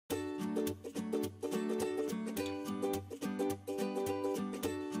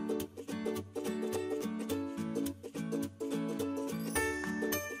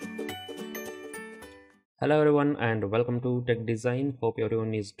Hello everyone and welcome to Tech Design. Hope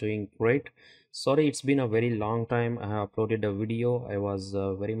everyone is doing great. Sorry, it's been a very long time I have uploaded a video. I was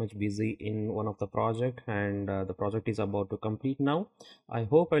very much busy in one of the project and the project is about to complete now. I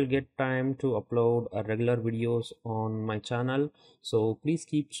hope I'll get time to upload regular videos on my channel. So please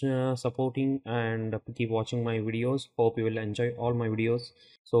keep supporting and keep watching my videos. Hope you will enjoy all my videos.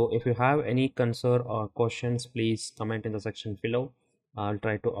 So if you have any concern or questions, please comment in the section below. I'll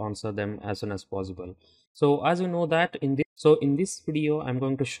try to answer them as soon as possible. So as you know that in this video I'm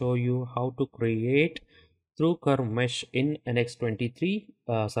going to show you how to create through curve mesh in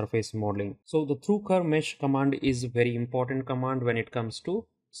NX23 surface modeling. So the through curve mesh command is a very important command when it comes to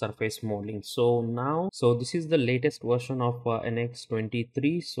surface modeling. So this is the latest version of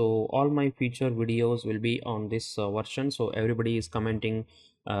NX23. So all my future videos will be on this version. So everybody is commenting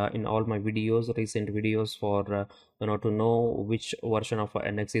in all my videos, recent videos, for to know which version of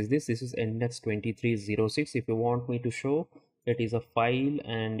NX is this. This is NX2306. If you want me to show, it is a file,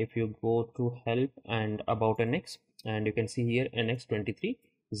 and if you go to help and about NX, and you can see here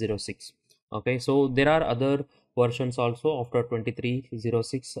NX2306. Okay, so there are other versions also after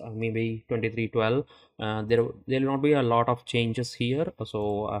 2306, maybe 2312. There will not be a lot of changes here,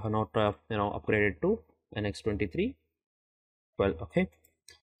 so I have not upgraded to NX2312. Okay,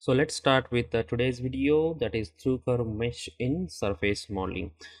 so let's start with today's video, that is through curve mesh in surface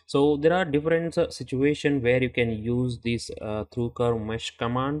modeling. So there are different situations where you can use this through curve mesh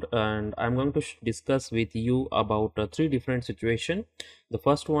command, and I'm going to discuss with you about three different situations. The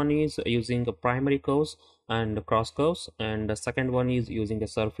first one is using the primary curves and cross curves, and the second one is using the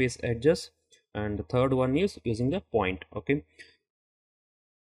surface edges, and the third one is using the point. Okay,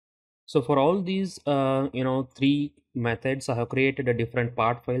 so for all these three methods, I have created a different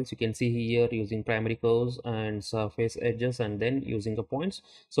part files. You can see here using primary curves and surface edges, and then using the points.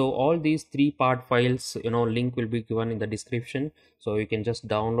 So all these three part files, link will be given in the description, so you can just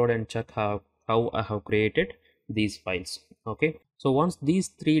download and check how I have created these files. Okay, so once these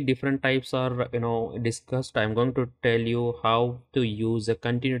three different types are discussed, I'm going to tell you how to use a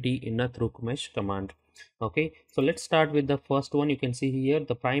continuity in a through mesh command. Okay, so let's start with the first one. You can see here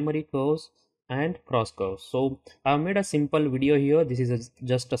the primary curves and cross curves. So I've made a simple video here. This is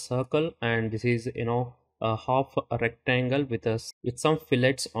just a circle, and this is a half a rectangle with some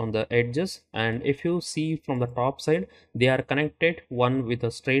fillets on the edges, and if you see from the top side, they are connected, one with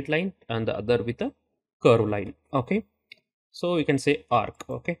a straight line and the other with a curve line. Okay, so you can say arc.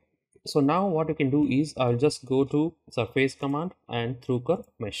 Okay, so now what you can do is I'll just go to surface command and through curve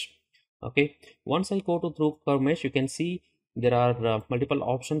mesh. Okay, once I go to through curve mesh, you can see there are multiple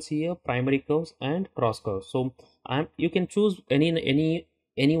options here: primary curves and cross curves. So you can choose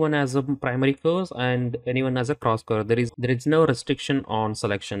anyone as a primary curves and anyone as a cross curve. There is no restriction on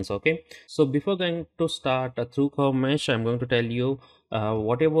selections. Okay, so before going to start a through curve mesh, I'm going to tell you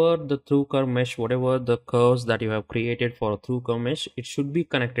whatever the through curve mesh, whatever the curves that you have created for a through curve mesh, it should be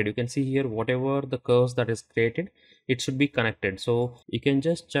connected. You can see here whatever the curves that is created, it should be connected. So you can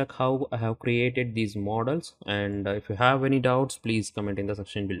just check how I have created these models, and if you have any doubts, please comment in the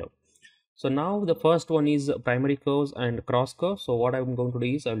section below. So now the first one is primary curves and cross curves. So what I'm going to do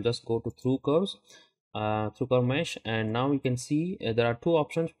is I'll just go to through curves, through curve mesh, and now you can see there are two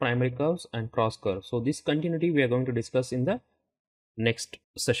options: primary curves and cross curves. So this continuity we are going to discuss in the next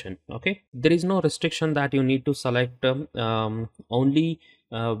session. Okay, there is no restriction that you need to select only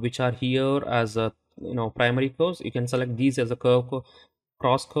which are here as a primary curves. You can select these as a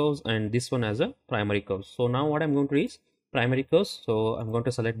cross curves and this one as a primary curve. So now what I'm going to do is primary curves. So I'm going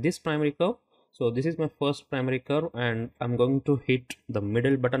to select this primary curve. So this is my first primary curve, and I'm going to hit the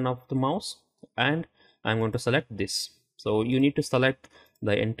middle button of the mouse, and I'm going to select this. So you need to select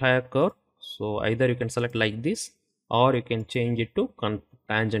the entire curve. So either you can select like this, or you can change it to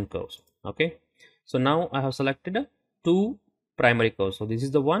tangent curves. Okay, so now I have selected two primary curves. So this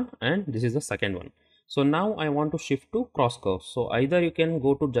is the one and this is the second one. So now I want to shift to cross curves. So either you can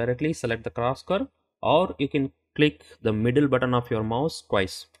go to directly select the cross curve, or you can click the middle button of your mouse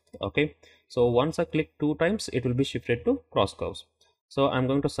twice. Okay, so once I click two times, it will be shifted to cross curves. So I'm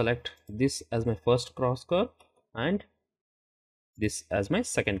going to select this as my first cross curve and this as my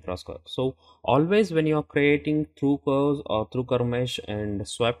second cross curve. So always when you are creating through curves or through curve mesh and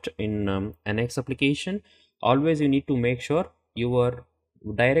swept in NX application, always you need to make sure your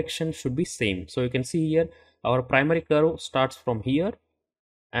direction should be same. So you can see here our primary curve starts from here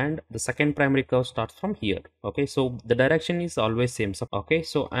and the second primary curve starts from here. Okay, so the direction is always same. So, okay,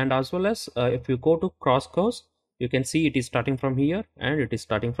 so and as well as if you go to cross curves, you can see it is starting from here and it is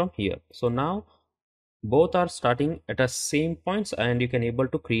starting from here. So now both are starting at the same points, and you can able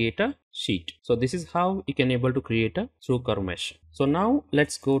to create a sheet. So this is how you can able to create a through curve mesh. So now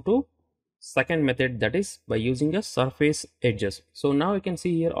let's go to second method, that is by using a surface edges. So now you can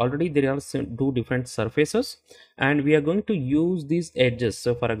see here already there are two different surfaces, and we are going to use these edges.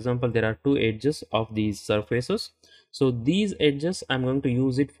 So for example, there are two edges of these surfaces. So these edges I'm going to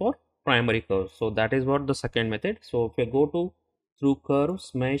use it for primary curves. So that is what the second method. So if I go to through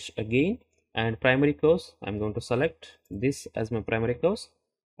curves mesh again and primary curves, I'm going to select this as my primary curves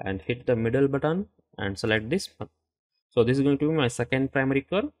and hit the middle button and select this one. So this is going to be my second primary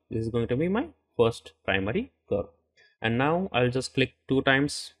curve. This is going to be my first primary curve. And now I'll just click 2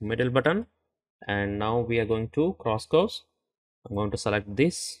 times middle button, and now we are going to cross curves. I'm going to select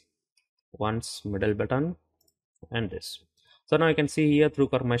this once, middle button, and this. So now you can see here through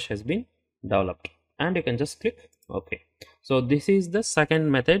curve mesh has been developed, and you can just click OK. So this is the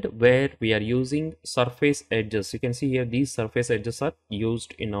second method where we are using surface edges. You can see here these surface edges are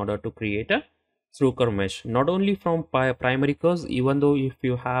used in order to create a through curve mesh, not only from primary curves, even though if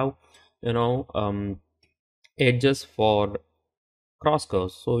you have edges for cross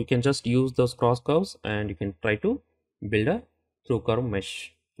curves, so you can just use those cross curves and you can try to build a through curve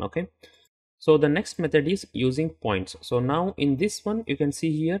mesh. Okay, so the next method is using points. So now in this one you can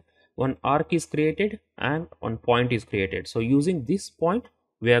see here one arc is created and one point is created. So using this point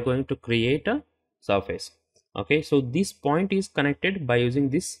we are going to create a surface. Okay, so this point is connected by using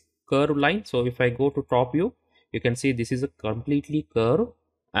this curve line. So if I go to top view, you can see this is a completely curve,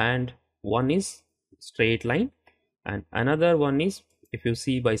 and one is straight line and another one is, if you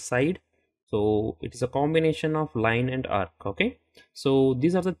see by side, so it is a combination of line and arc. Okay, so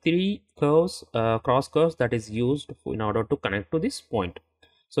these are the three curves, cross curves that is used in order to connect to this point.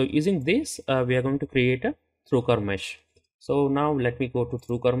 So using this we are going to create a through curve mesh. So now let me go to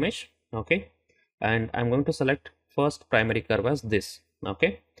through curve mesh. Okay, and I'm going to select first primary curve as this.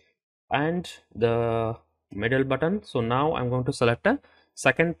 Okay, and the middle button. So now I'm going to select a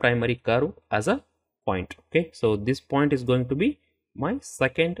second primary curve as a point. Okay, so this point is going to be my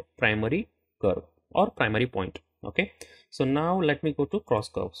second primary curve or primary point. Okay, so now let me go to cross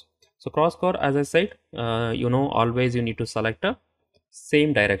curves. So cross curve, as I said, always you need to select a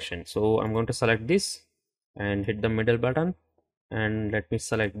same direction. So I'm going to select this and hit the middle button, and let me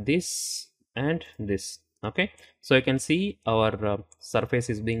select this and this. Okay, so you can see our surface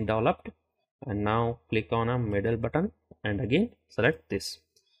is being developed, and now click on a middle button and again select this.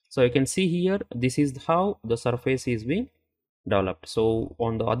 So you can see here this is how the surface is being developed. So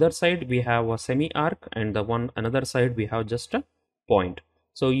on the other side we have a semi arc, and the another side we have just a point.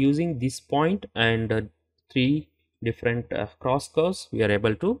 So using this point and 3 different cross curves, we are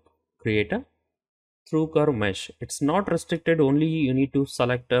able to create a through curve mesh. It's not restricted only you need to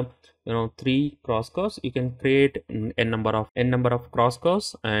select 3 cross curves. You can create n number of cross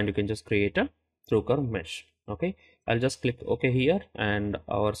curves, and you can just create a through curve mesh. Okay, I'll just click OK here, and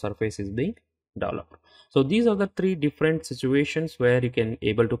our surface is being developed. So these are the 3 different situations where you can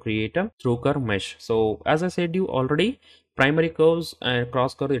able to create a through curve mesh. So as I said you already, primary curves and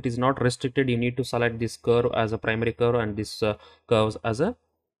cross curve, it is not restricted. You need to select this curve as a primary curve and this curves as a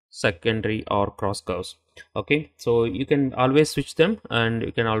secondary or cross curves. Okay, so you can always switch them and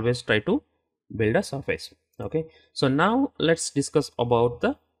you can always try to build a surface. Okay, so now let's discuss about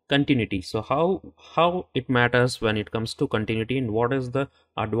the continuity. So how it matters when it comes to continuity, and what is the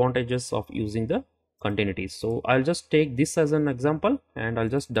advantages of using the continuity. So I'll just take this as an example and I'll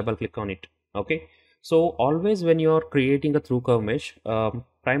just double click on it. Okay, so always when you are creating a through curve mesh,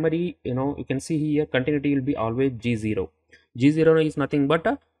 primary, you can see here continuity will be always G0. G0 is nothing but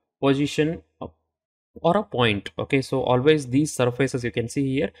a position or a point. Okay, so always these surfaces you can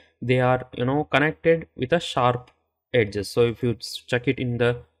see here, they are connected with a sharp edges. So if you check it in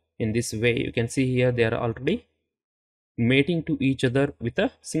this way, you can see here they are already mating to each other with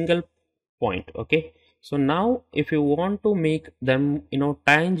a single point. Okay, so now if you want to make them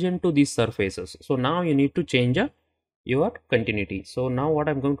tangent to these surfaces, so now you need to change your continuity. So now what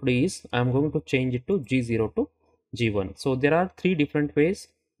I'm going to do is I'm going to change it to G0 to G1. So there are 3 different ways: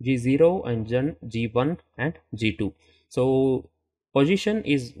 G0 and G1 and G2. So position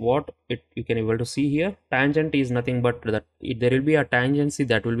is what you can able to see here. Tangent is nothing but that there will be a tangency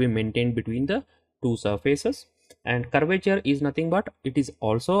that will be maintained between the 2 surfaces, and curvature is nothing but it is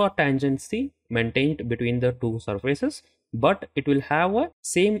also a tangency maintained between the 2 surfaces, but it will have a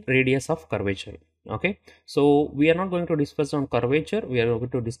same radius of curvature. Okay, so we are not going to discuss on curvature, we are going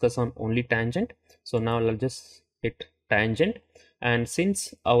to discuss on only tangent. So now I'll just hit tangent, and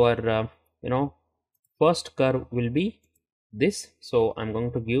since our first curve will be this, so I'm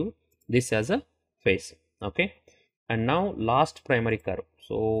going to give this as a face. Okay, and now last primary curve.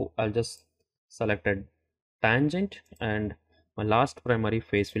 So I'll just select a tangent and my last primary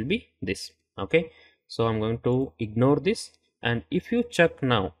face will be this. Okay, so I'm going to ignore this, and if you check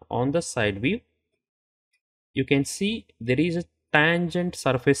now on the side view, you can see there is a tangent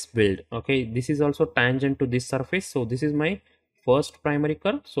surface build. Okay, this is also tangent to this surface, so this is my first primary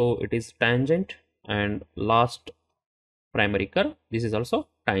curve, so it is tangent, and last primary curve, this is also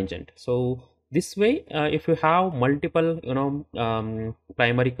tangent. So this way, if you have multiple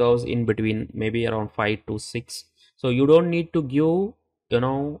primary curves in between, maybe around 5 to 6, so you don't need to give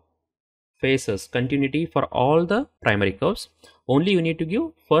faces continuity for all the primary curves, only you need to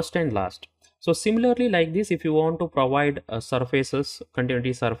give first and last. So similarly like this, if you want to provide surfaces,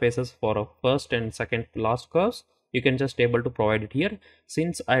 continuity surfaces for a first and second last curves, you can just able to provide it here.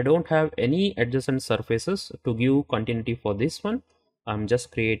 Since I don't have any adjacent surfaces to give continuity for this one, I'm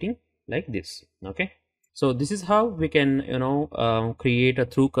just creating like this. Okay, so this is how we can create a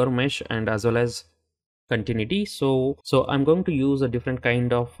through curve mesh and as well as continuity. So I'm going to use a different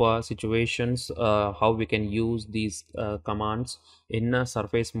kind of situations, how we can use these commands in a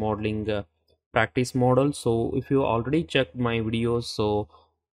surface modeling practice model. So if you already checked my videos, so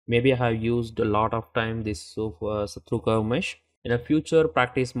maybe I have used a lot of time this through curve mesh. In a future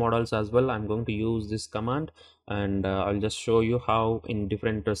practice models as well, I'm going to use this command, and I'll just show you how in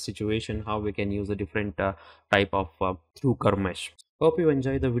different situation how we can use a different type of through curve mesh. Hope you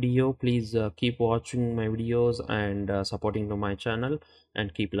enjoy the video. Please keep watching my videos and supporting to my channel,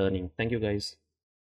 and keep learning. Thank you guys.